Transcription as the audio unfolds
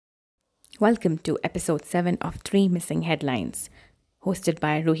Welcome to episode 7 of 3 Missing Headlines, hosted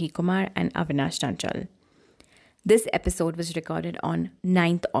by Ruhi Kumar and Avinash Chanchal. This episode was recorded on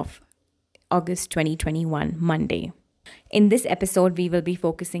 9th of August 2021, Monday. In this episode, we will be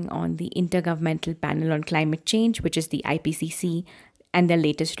focusing on the Intergovernmental Panel on Climate Change, which is the IPCC, and their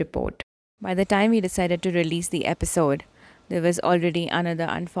latest report. By the time we decided to release the episode, there was already another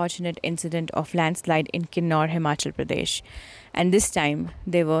unfortunate incident of landslide in Kinnaur, Himachal Pradesh, and this time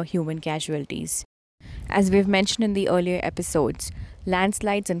there were human casualties. As we've mentioned in the earlier episodes,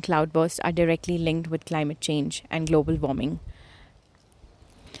 landslides and cloudbursts are directly linked with climate change and global warming.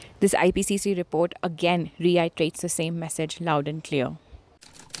 This IPCC report again reiterates the same message loud and clear.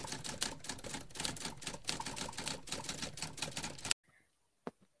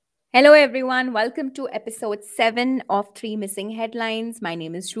 Hello, everyone. Welcome to episode 7 of 3 Missing Headlines. My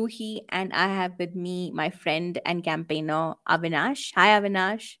name is Ruhi, and I have with me my friend and campaigner Avinash. Hi,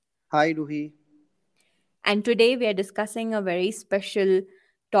 Avinash. Hi, Ruhi. And today we are discussing a very special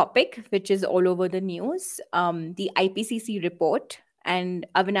topic, which is all over the news, the IPCC report. And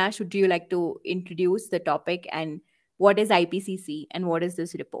Avinash, would you like to introduce the topic and what is IPCC and what is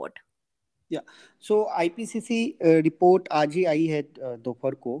this report? या IPCC report आज ही आई है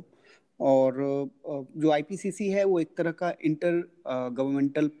दोपहर को। और जो IPCC है वो एक तरह का इंटर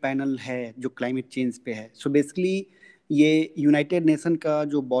गवर्नमेंटल पैनल है जो क्लाइमेट चेंज पे है। सो बेसिकली ये यूनाइटेड नेशन का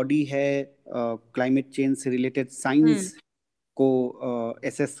जो बॉडी है क्लाइमेट चेंज से रिलेटेड साइंस को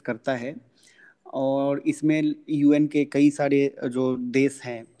एसेस करता है। और इसमें यूएन के कई सारे जो देश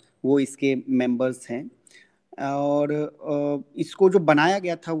हैं वो इसके मेंबर्स हैं। और इसको जो बनाया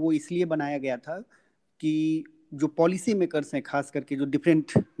गया था वो इसलिए बनाया गया था कि जो पॉलिसी मेकर्स हैं, खास करके जो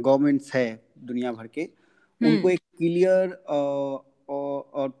डिफरेंट गवर्नमेंट्स है दुनिया भर के, उनको एक क्लियर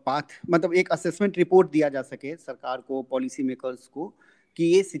और पाथ, मतलब एक असेसमेंट रिपोर्ट दिया जा सके सरकार को, पॉलिसी मेकर्स को, कि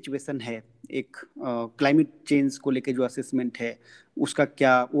ये सिचुएशन है। एक क्लाइमेट चेंज को लेके जो असेसमेंट है उसका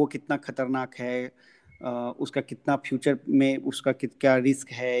क्या, वो कितना खतरनाक है, उसका कितना फ्यूचर में उसका क्या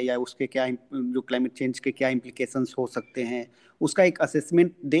रिस्क है, या उसके क्या जो क्लाइमेट चेंज के क्या इम्प्लीकेशंस हो सकते हैं, उसका एक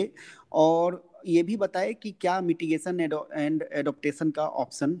असेसमेंट दे। और ये भी बताए कि क्या मिटिगेशन एंड एडॉप्टेशन का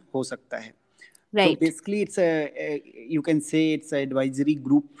ऑप्शन हो सकता है। So basically you can say it's an advisory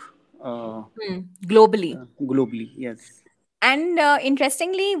group Globally. Yes. And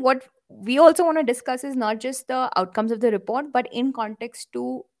interestingly, what we also want to discuss is not just the outcomes of the report, but in context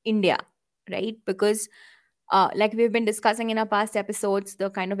to India, right? Because, like we've been discussing in our past episodes,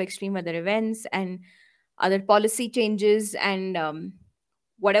 the kind of extreme weather events and other policy changes and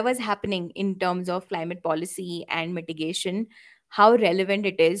whatever's happening in terms of climate policy and mitigation, how relevant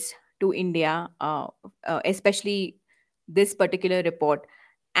it is to India, especially this particular report.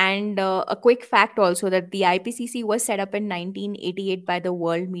 And a quick fact also that the IPCC was set up in 1988 by the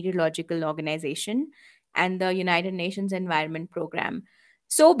World Meteorological Organization and the United Nations Environment Program.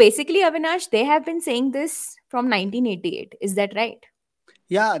 So basically, Avinash, they have been saying this from 1988. Is that right?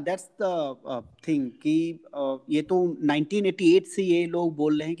 या that's the thing कि ये तो 1988 से ये लोग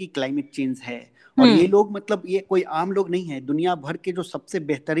बोल रहे हैं कि क्लाइमेट चेंज है। और ये लोग, मतलब ये कोई आम लोग नहीं है, दुनिया भर के जो सबसे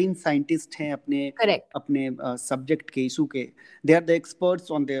बेहतरीन साइंटिस्ट हैं अपने सब्जेक्ट के, इशू के, they are the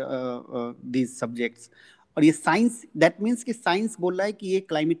experts on these subjects. और ये साइंस, दैट मीन्स कि साइंस बोल रहा है कि ये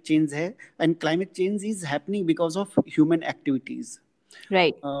क्लाइमेट चेंज है, and climate change is happening because of human activities.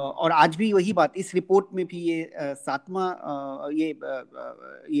 Right. और आज भी वही बात, इस रिपोर्ट में भी ये सातवां,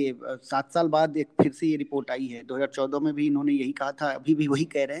 ये 7 साल बाद एक फिर से ये रिपोर्ट आई है। 2014 में भी इन्होंने यही कहा था, अभी भी वही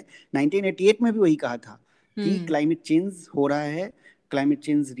कह रहे हैं। 1988 में भी वही कहा था कि क्लाइमेट चेंज हो रहा है, क्लाइमेट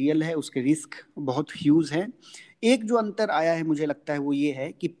चेंज रियल है, उसके रिस्क बहुत ह्यूज हैं। एक जो अंतर आया है मुझे लगता है वो ये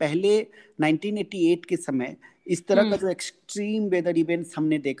है कि पहले 1988 के समय इस तरह का जो एक्सट्रीम वेदर इवेंट्स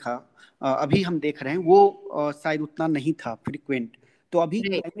हमने देखा, अभी हम देख रहे हैं, वो शायद उतना नहीं था फ्रिक्वेंट। तो अभी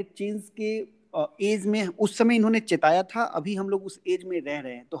क्लाइमेट चेंज के एज में, उस समय इन्होंने चेताया था, अभी हम लोग उस एज में रह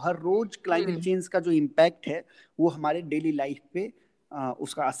रहे हैं। तो हर रोज क्लाइमेट चेंज का जो इम्पैक्ट है वो हमारे डेली लाइफ पे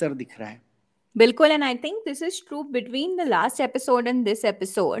उसका असर दिख रहा है। Bilkul, and I think this is true between the last episode and this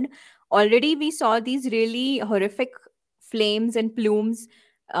episode. Already we saw these really horrific flames and plumes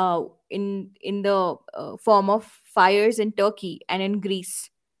in the form of fires in Turkey and in Greece.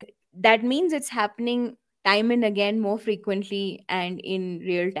 That means it's happening time and again, more frequently and in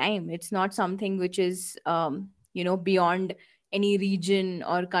real time. It's not something which is beyond any region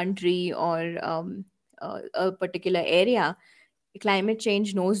or country or a particular area. Climate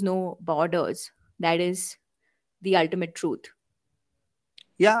change knows no borders. That is the ultimate truth.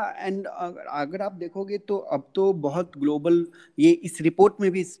 या and अगर आप देखोगे तो अब तो बहुत global, ये इस रिपोर्ट में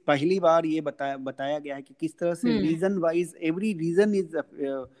भी पहली बार ये बताया गया है कि किस तरह से हम्म region wise every reason is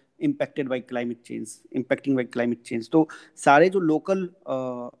impacted bye climate change, इम्पेक्टिंग bye climate change. तो सारे जो लोकल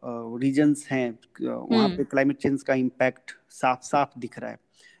रीजन्स हैं वहाँ हम्म पे क्लाइमेट चेंज का इम्पैक्ट साफ साफ दिख रहा है,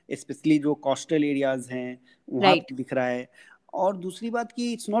 स्पेशली जो कोस्टल एरियाज हैं वहाँ राइट पे दिख रहा है। और दूसरी बात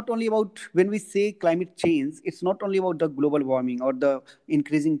कि it's not only about when we से climate change, it's not only about the global warming और द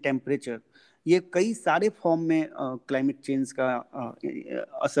इंक्रीजिंग टेम्परेचर। ये कई सारे फॉर्म में क्लाइमेट चेंज का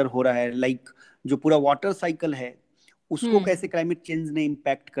असर हो रहा है। लाइक जो पूरा वाटर साइकिल है उसको हम्म कैसे क्लाइमेट चेंज ने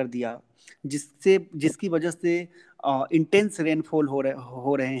इम्पैक्ट कर दिया, जिसकी वजह से इंटेंस रेनफॉल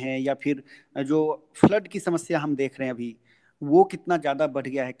हो रहे हैं, या फिर जो फ्लड की समस्या हम देख रहे हैं अभी वो कितना ज़्यादा बढ़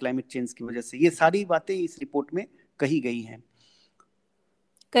गया है क्लाइमेट चेंज की वजह से। ये सारी बातें इस रिपोर्ट में कही गई हैं।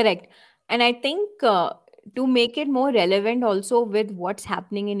 Correct. And I think to make it more relevant also with what's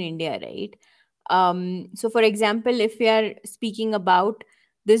happening in India, right? So, for example, if we are speaking about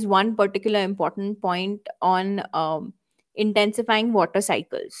this one particular important point on intensifying water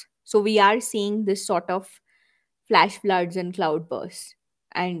cycles, so we are seeing this sort of flash floods and cloud bursts.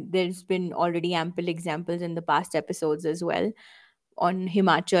 And there's been already ample examples in the past episodes as well on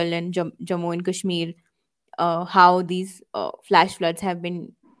Himachal and Jammu and Kashmir, how these flash floods have been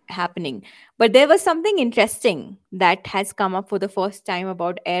happening. But there was something interesting that has come up for the first time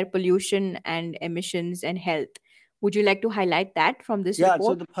about air pollution and emissions and health. Would you like to highlight that from this या सो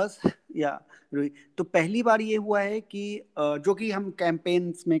report? The first या तो पहली बार ये हुआ है कि जो कि हम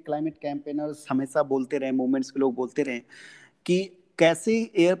कैंपेन्स में क्लाइमेट कैंपेनर्स हमेशा बोलते रहे, मूवमेंट्स के लोग बोलते रहे कि कैसे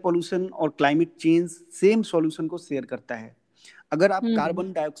एयर पोल्यूशन और क्लाइमेट चेंज सेम सॉल्यूशन को शेयर करता है। अगर आप Hmm.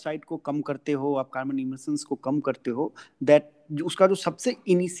 कार्बन डाइऑक्साइड को कम करते हो, आप कार्बन इमिशंस को कम करते हो, दैट उसका जो सबसे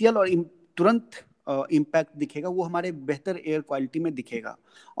इनिशियल और तुरंत इम्पैक्ट दिखेगा वो हमारे बेहतर एयर क्वालिटी में दिखेगा।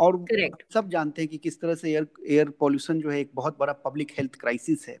 और Correct. सब जानते हैं कि किस तरह से एयर एयर पॉल्यूशन जो है एक बहुत बड़ा पब्लिक हेल्थ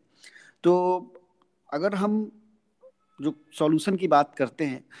क्राइसिस है। तो अगर हम जो सॉल्यूशन की बात करते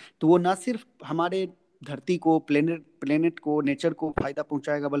हैं तो वो ना सिर्फ हमारे धरती को, प्लेनेट को, नेचर को फायदा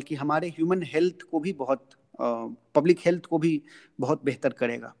पहुंचाएगा, बल्कि हमारे ह्यूमन हेल्थ को भी बहुत, पब्लिक हेल्थ को भी बहुत बेहतर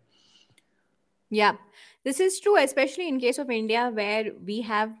करेगा। Yeah, this is true, especially in case of India, where we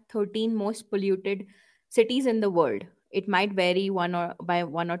have 13 most polluted cities in the world. It might vary one or by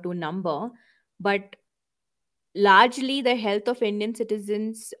one or two number, but largely the health of Indian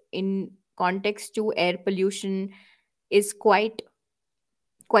citizens in context to air pollution is quite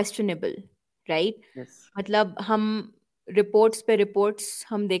questionable, right? Yes. मतलब हम reports पे reports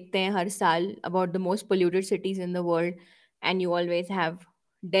हम देखते हैं हर साल about the most polluted cities in the world, and you always have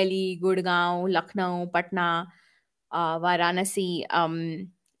Delhi, Gurgaon, Lucknow, Patna, Varanasi,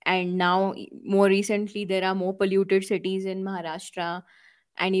 and now more recently there are more polluted cities in Maharashtra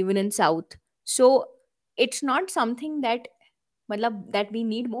and even in south. So it's not something that matlab, that we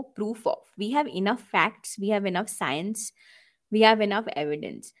need more proof of. We have enough facts, we have enough science, we have enough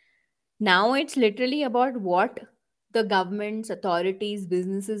evidence. Now it's literally about what the governments, authorities,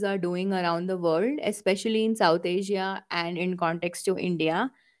 businesses are doing around the world, especially in South Asia and in context to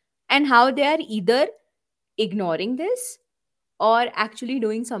India, and how they are either ignoring this or actually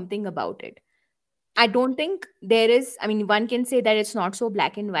doing something about it. I don't think there is, I mean, one can say that it's not so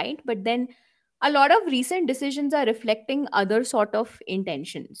black and white, but then a lot of recent decisions are reflecting other sort of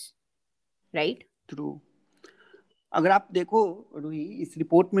intentions, right? True. अगर आप देखो रूही, इस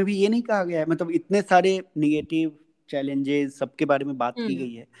report में भी ये नहीं कहा गया है, मतलब इतने सारे निगेटिव चैलेंजेस सबके बारे में बात की Hmm.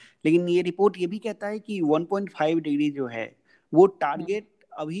 गई है, लेकिन ये रिपोर्ट ये भी कहता है कि 1.5 डिग्री जो है वो Hmm. टारगेट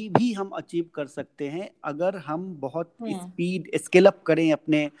अभी भी हम अचीव कर सकते हैं अगर हम बहुत Hmm. स्पीड स्केल अप करें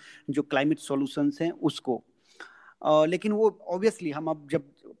अपने जो क्लाइमेट सॉल्यूशंस हैं उसको। लेकिन वो ऑब्वियसली हम अब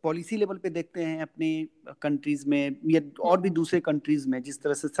जब पॉलिसी लेवल पे देखते हैं अपने कंट्रीज में या और भी Hmm. दूसरे कंट्रीज में, जिस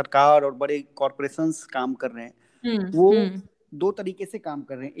तरह से सरकार और बड़े कॉरपोरेशंस काम कर रहे हैं, Hmm. वो Hmm. दो तरीके से काम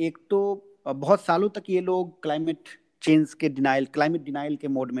कर रहे हैं। एक तो बहुत सालों तक ये लोग क्लाइमेट डिनाइल के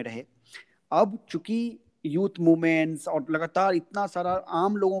मोड में रहे। अब चूंकि यूथ मूवमेंट्स और लगातार इतना सारा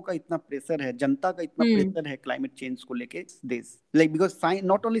आम लोगों का इतना प्रेशर है, जनता का इतना Hmm. प्रेशर है क्लाइमेट चेंज को लेके, this like because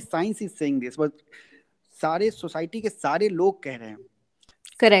not only science is saying this, but सारे सोसाइटी के सारे लोग कह रहे हैं।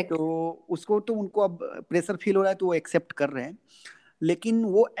 तो Correct. उसको तो उनको अब प्रेशर फील हो रहा है तो वो एक्सेप्ट कर रहे हैं, लेकिन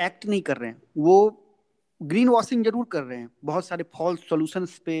वो एक्ट नहीं कर रहे हैं। वो ग्रीन वॉशिंग जरूर कर रहे हैं, बहुत सारे फॉल्स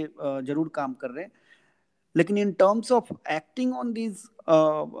सॉल्यूशंस पे जरूर काम कर रहे हैं, लेकिन in terms of acting on these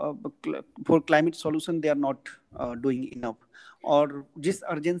for climate solution they are not doing enough. और जिस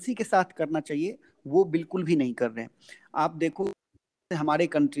अर्जेंसी के साथ करना चाहिए वो बिल्कुल भी नहीं कर रहे हैं। आप देखो हमारे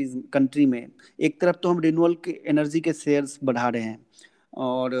कंट्री में एक तरफ तो हम रिन्यूएबल के एनर्जी के शेयर्स बढ़ा रहे हैं,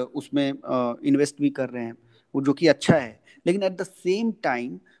 और उसमें इन्वेस्ट भी कर रहे हैं, वो जो कि अच्छा है। लेकिन एट द सेम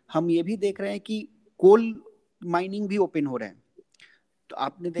टाइम हम ये भी देख रहे हैं कि कोल माइनिंग भी ओपन हो रहे हैं। तो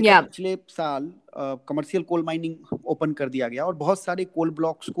आपने देखा Yeah. पिछले साल कमर्शियल कोल माइनिंग ओपन कर दिया गया और बहुत सारे कोल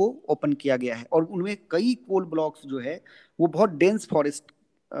ब्लॉक्स को ओपन किया गया है, और उनमें कई कोल ब्लॉक्स जो है वो बहुत डेंस फॉरेस्ट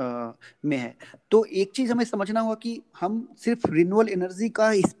में है। तो एक चीज हमें समझना होगा कि हम सिर्फ रिन्यूएबल एनर्जी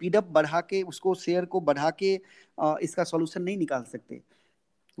का स्पीड अप बढ़ा के, उसको शेयर को बढ़ा के इसका सॉल्यूशन नहीं निकाल सकते।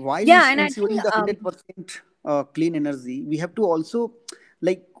 while Yeah, and I ensuring think the 100% clean energy, we have to also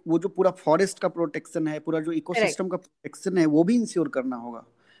like वो जो पूरा फॉरेस्ट का प्रोटेक्शन है, पूरा जो correct. इकोसिस्टम का प्रोटेक्शन है, वो भी इंश्योर करना होगा,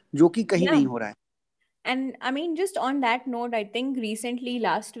 जो कि कहीं Yeah. नहीं हो रहा है। And I mean, just on that note, I think recently,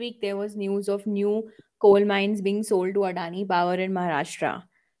 last week, there was news of new coal mines being sold to Adani Power in Maharashtra,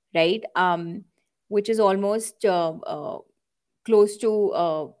 right? Which is almost close to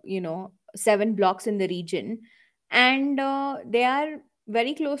 7 blocks in the region, and they are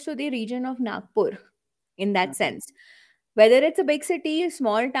very close to the region of Nagpur in that sense. Whether it's a big city,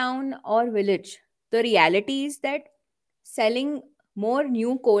 small town, or village, the reality is that selling more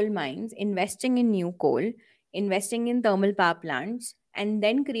new coal mines, investing in new coal, investing in thermal power plants, and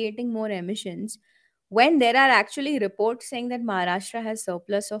then creating more emissions, when there are actually reports saying that Maharashtra has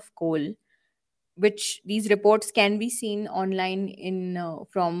surplus of coal, which these reports can be seen online in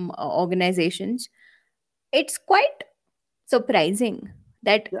from organizations, it's quite surprising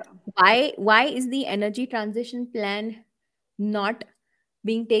that Yeah. why is the energy transition plan not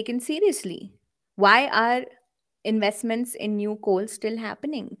being taken seriously? Why are investments in new coal still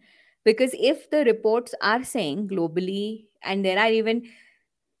happening? Because if the reports are saying globally, and there are even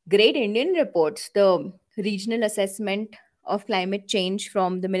great Indian reports, the regional assessment of climate change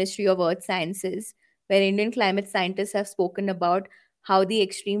from the Ministry of Earth Sciences, where Indian climate scientists have spoken about how the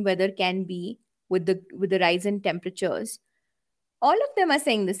extreme weather can be with the rise in temperatures, all of them are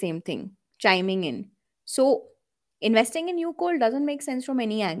saying the same thing, chiming in. So, investing in new coal doesn't make sense from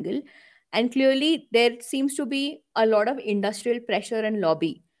any angle. And clearly, there seems to be a lot of industrial pressure and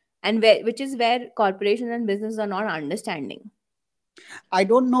lobby, and which is where corporations and businesses are not understanding. I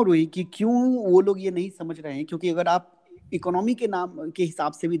don't know Roohi कि क्यों वो लोग ये नहीं समझ रहे हैं, क्योंकि अगर आप इकोनॉमी के नाम के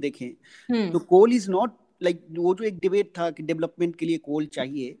हिसाब से भी देखें Hmm. तो कोल इज नॉट लाइक, वो जो एक डिबेट था कि डेवलपमेंट के लिए कोल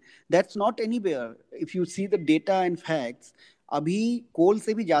चाहिए, that's not anywhere. If you see the data and facts, अभी कोल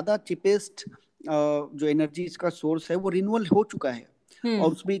से भी ज्यादा चिपेस्ट जो एनर्जी का सोर्स है वो रिन्यूअल हो चुका है, और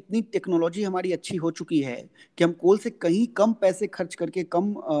Hmm. उसमें इतनी टेक्नोलॉजी हमारी अच्छी हो चुकी है कि हम कोल से कहीं कम पैसे खर्च करके,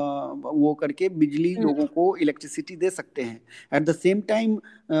 कम वो करके बिजली Hmm. लोगों को इलेक्ट्रिसिटी दे सकते हैं। Eight the same time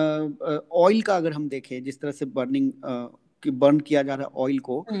oil का अगर हम देखें, जिस तरह से बर्न किया जा रहा है ऑयल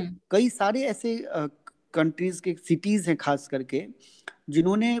को, Hmm. कई सारे ऐसे कंट्रीज के सिटीज हैं खास करके,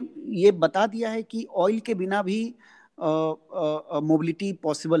 जिन्होंने ये बता दिया है कि ऑयल के बिना भी मोबिलिटी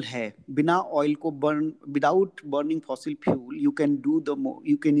पॉसिबल है। बिना ऑयल को burn, without burning fossil fuel, you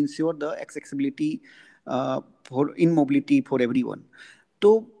can ensure the accessibility for in mobility for everyone. तो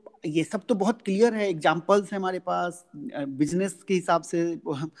ये सब तो बहुत क्लियर है, एग्जांपल्स हैं हमारे पास। बिजनेस के हिसाब से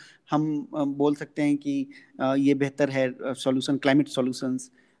हम बोल सकते हैं कि ये बेहतर है solution, climate solutions.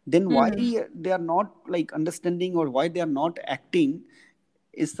 Then Hmm. Why they are not like understanding, और why they are not acting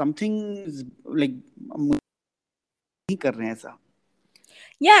is something like नहीं कर रहे हैं ऐसा।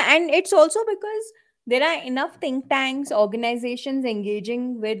 Yeah, and it's also because there are enough think tanks, organizations engaging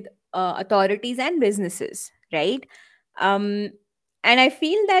with authorities and businesses, right? Um, and I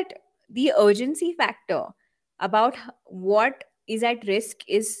feel that the urgency factor about what is at risk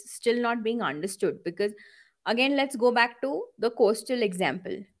is still not being understood. Because, again, let's go back to the coastal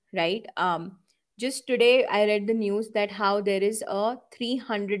example, right? Just today, I read the news that how there is a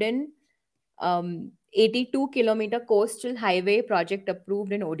 82-kilometer coastal highway project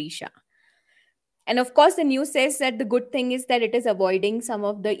approved in Odisha. And of course, the news says that the good thing is that it is avoiding some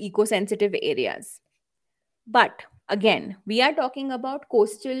of the eco sensitive areas. But again, we are talking about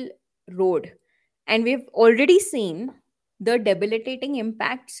coastal road, and we've already seen the debilitating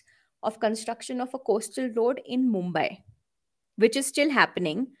impacts of construction of a coastal road in Mumbai, which is still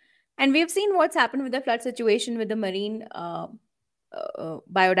happening. And we've seen what's happened with the flood situation with the marine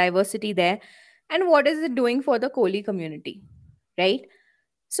biodiversity there, and what is it doing for the Koli community, right?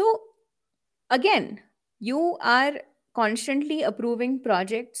 So, again, you are constantly approving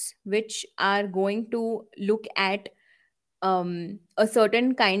projects which are going to look at a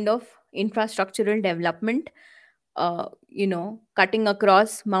certain kind of infrastructural development, cutting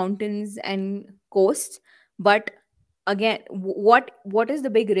across mountains and coasts. But again, what is the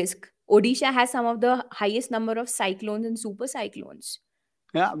big risk? Odisha has some of the highest number of cyclones and super cyclones.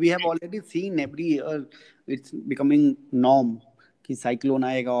 Yeah, we have already seen every year it's becoming norm कि cyclone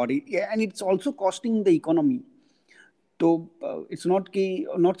आएगा, और and it's also costing the economy. तो it's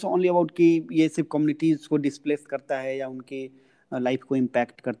not only about कि ये सिर्फ communities को displace करता है या उनके लाइफ को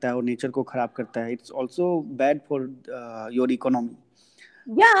इम्पैक्ट करता है और नेचर को खराब करता है. It's also bad for your economy.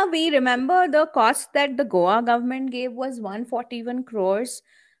 Yeah, we remember the cost that the Goa government gave was 141 crores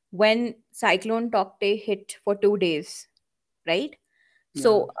when Cyclone Tokte hit for 2 days, right? Yeah.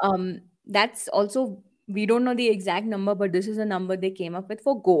 So that's also, we don't know the exact number, but this is a number they came up with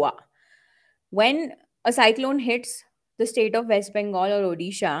for Goa. When a cyclone hits the state of West Bengal or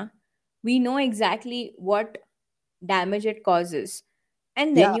Odisha, we know exactly what damage it causes.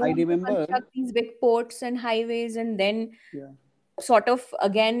 And then Yeah, you I want to remember. construct these big ports and highways and then Yeah. sort of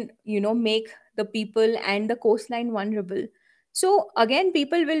again, make the people and the coastline vulnerable. So again,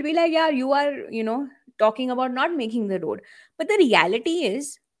 people will be like, yeah, you are, talking about not making the road. But the reality is,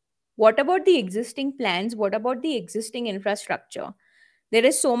 what about the existing plans? What about the existing infrastructure? There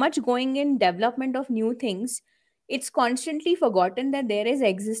is so much going in development of new things. It's constantly forgotten that there is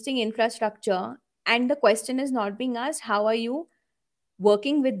existing infrastructure. And the question is not being asked, how are you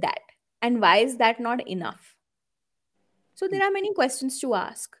working with that? And why is that not enough? So there are many questions to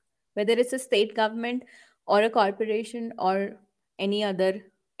ask, whether it's a state government or a corporation or any other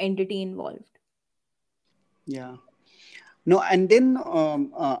entity involved. Yeah. No, and then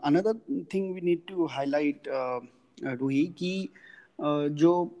another thing we need to highlight, Ruhi, कि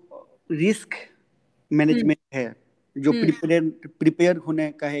जो risk Hmm. Management है, जो Hmm. Prepare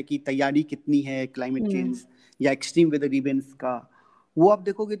होने का है कि तैयारी कितनी है क्लाइमेट Hmm. चेंज या एक्सट्रीम वेदर इवेंट्स का, वो आप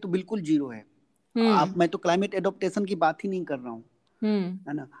देखोगे तो बिल्कुल जीरो है. आप, Hmm. मैं तो क्लाइमेट एडोप्टेशन की बात ही नहीं कर रहा हूँ, Hmm.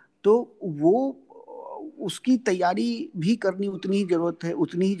 है ना. तो वो उसकी तैयारी भी करनी उतनी ही जरूरत है,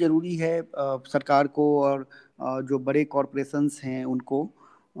 उतनी ही जरूरी है सरकार को और जो बड़े कॉरपोरेशंस हैं उनको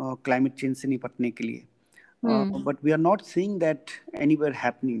क्लाइमेट चेंज से निपटने के लिए. Hmm. But we are not seeing that anywhere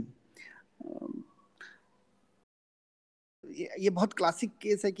happening. ये बहुत क्लासिक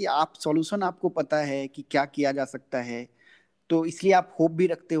केस है कि आप सॉल्यूशन आपको पता है कि क्या किया जा सकता है, तो इसलिए आप होप भी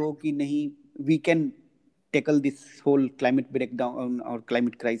रखते हो कि नहीं, we can tackle this whole climate breakdown और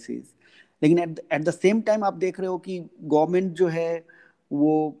क्लाइमेट क्राइसिस. लेकिन एट द सेम टाइम आप देख रहे हो कि गवर्नमेंट जो है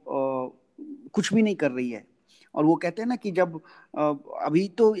वो कुछ भी नहीं कर रही है. और वो कहते हैं ना कि जब अभी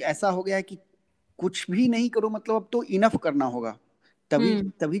तो ऐसा हो गया है कि कुछ भी नहीं करो, मतलब अब तो इनफ करना होगा, तभी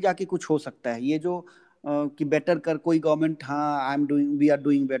Hmm. तभी जाके कुछ हो सकता है. ये जो कि बेटर कर कोई गवर्नमेंट, हाँ I am doing, we are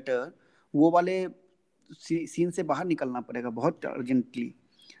doing better, वो वाले सीन से बाहर निकलना पड़ेगा बहुत अर्जेंटली,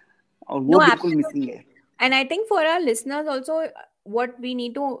 और वो No, बिल्कुल मिसिंग absolutely. है. And I think for our listeners also, what we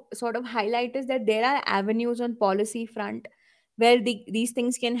need to sort of highlight is that there are avenues on policy front where these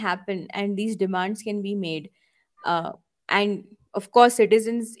things can happen and these demands can be made. Uh, and of course,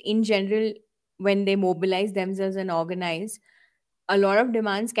 citizens in general, when they mobilize themselves and organize, a lot of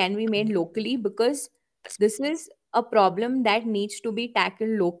demands can be made locally because this is a problem that needs to be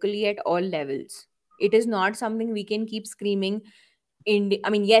tackled locally at all levels. It is not something we can keep screaming I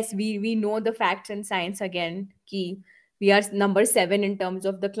mean, yes, we know the facts and science again. Ki we are number 7 in terms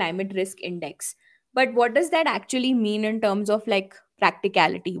of the climate risk index. But what does that actually mean in terms of like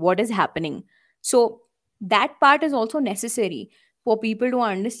practicality? What is happening? So that part is also necessary for people to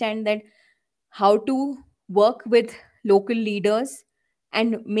understand that how to work with local leaders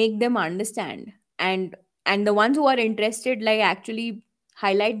and make them understand, and the ones who are interested like actually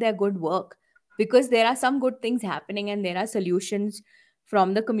highlight their good work, because there are some good things happening and there are solutions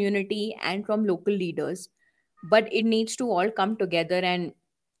from the community and from local leaders, but it needs to all come together and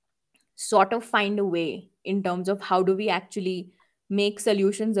sort of find a way in terms of how do we actually make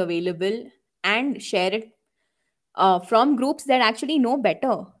solutions available and share it from groups that actually know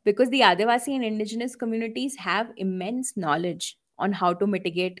better, because the Adivasi and indigenous communities have immense knowledge on how to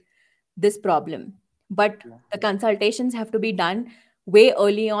mitigate this problem. But the consultations have to be done way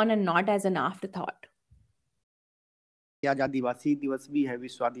early on and not as an afterthought. आज आदिवासी दिवस भी है,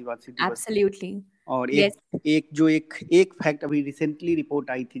 विश्व आदिवासी दिवस. Absolutely. और Yes. एक fact अभी recently report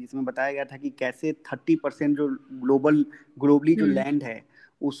आई थी जिसमें बताया गया था कि कैसे 30% जो ग्लोबली जो Hmm. लैंड है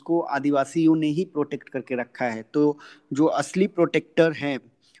उसको आदिवासियों ने ही प्रोटेक्ट करके रखा है. तो जो असली प्रोटेक्टर हैं Hmm.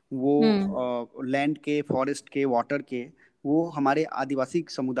 वो लैंड के, फॉरेस्ट के, वाटर के, वो हमारे आदिवासी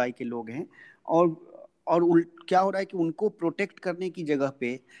समुदाय के लोग हैं. और क्या हो रहा है कि उनको प्रोटेक्ट करने की जगह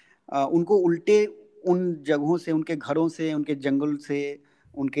पे उनको उल्टे उन जगहों से, उनके घरों से, उनके जंगल से,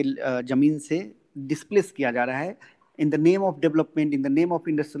 उनके जमीन से डिस्प्लेस किया जा रहा है. In the name of development, in the name of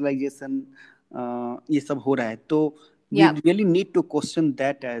industrialisation, ये सब हो रहा है. तो we Yeah. really need to question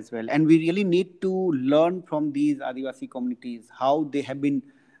that as well, and we really need to learn from these Adivasi communities how they have been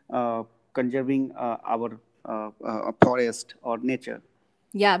conserving our forest or nature.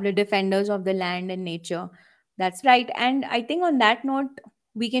 Yeah, the defenders of the land and nature. That's right. And I think on that note,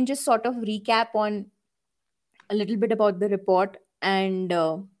 we can just sort of recap on a little bit about the report and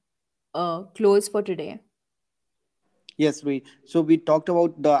close for today. Yes, we talked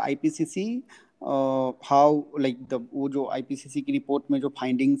about the IPCC, how like the वो जो IPCC की report में जो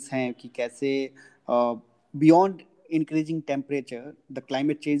findings हैं कि कैसे beyond increasing temperature, the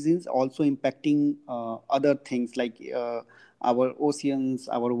climate change is also impacting other things like our oceans,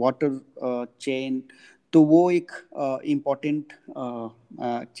 our water chain. तो वो एक इम्पॉर्टेंट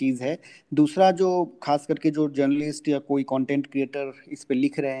चीज़ है. दूसरा जो खास करके जो जर्नलिस्ट या कोई कंटेंट क्रिएटर इस पे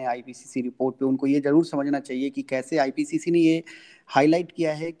लिख रहे हैं आईपीसीसी रिपोर्ट पे, उनको ये जरूर समझना चाहिए कि कैसे आईपीसीसी ने ये हाईलाइट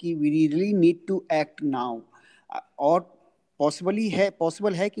किया है कि we really need to act now. और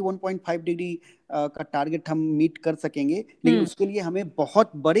पॉसिबल है कि 1.5 डिग्री का टारगेट हम मीट कर सकेंगे, लेकिन उसके लिए हमें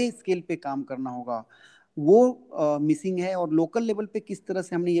बहुत बड़े स्केल पे काम करना होगा. वो मिसिंग है. और लोकल लेवल पे किस तरह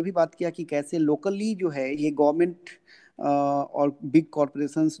से, हमने ये भी बात किया कि कैसे लोकली जो है ये गवर्नमेंट और बिग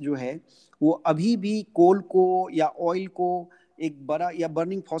कॉरपोरेशंस जो है वो अभी भी कोल को या ऑयल को एक बड़ा, या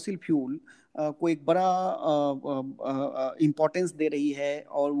बर्निंग फॉसिल फ्यूल को एक बड़ा इम्पोर्टेंस दे रही है.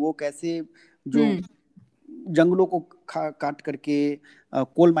 और वो कैसे जो जंगलों को काट करके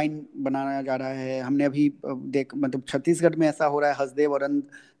कोल माइन बनाया जा रहा है. हमने अभी मतलब छत्तीसगढ़ में ऐसा हो रहा है, हसदेव अरंग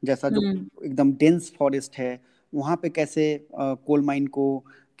जैसा जो एकदम डेंस फॉरेस्ट है, वहाँ पे कैसे कोल माइन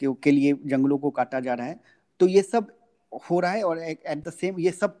के लिए जंगलों को काटा जा रहा है. तो ये सब हो रहा है. और एट द सेम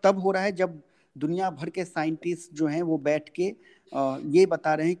ये सब तब हो रहा है जब दुनिया भर के साइंटिस्ट जो हैं वो बैठ के ये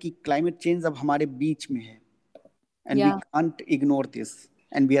बता रहे हैं कि क्लाइमेट चेंज अब हमारे बीच में है, and we can't ignore this,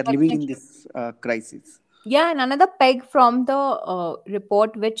 and we are living in this crisis. Yeah, and another peg from the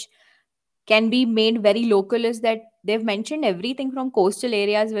report, which can be made very local, is that they've mentioned everything from coastal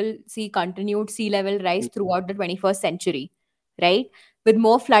areas will see continued sea level rise throughout the 21st century, right? With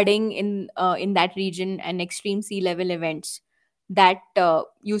more flooding in that region and extreme sea level events that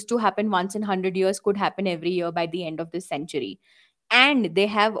used to happen once in 100 years could happen every year by the end of this century. And they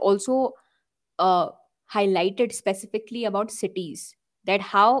have also highlighted specifically about cities, that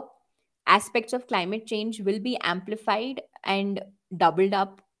how aspects of climate change will be amplified and doubled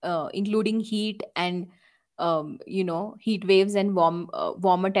up, including heat and heat waves and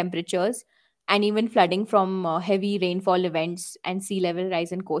warmer temperatures, and even flooding from heavy rainfall events and sea level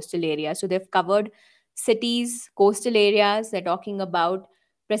rise in coastal areas. So they've covered cities, coastal areas. They're talking about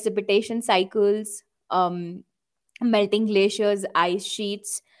precipitation cycles, melting glaciers, ice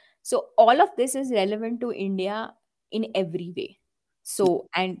sheets. So all of this is relevant to India in every way. So,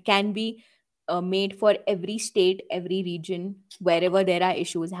 and can be made for every state, every region, wherever there are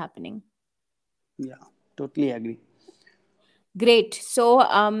issues happening. Yeah, totally agree. Great. So,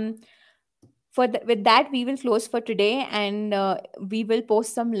 with that, we will close for today, and we will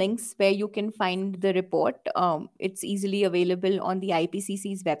post some links where you can find the report. It's easily available on the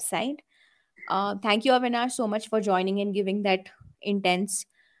IPCC's website. Thank you, Avinash, so much for joining and giving that intense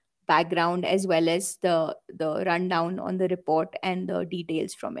background as well as the rundown on the report and the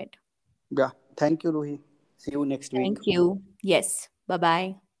details from it. Yeah, thank you, Ruhi. See you next week. Thank you. Yes. Bye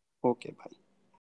bye. Okay, bye.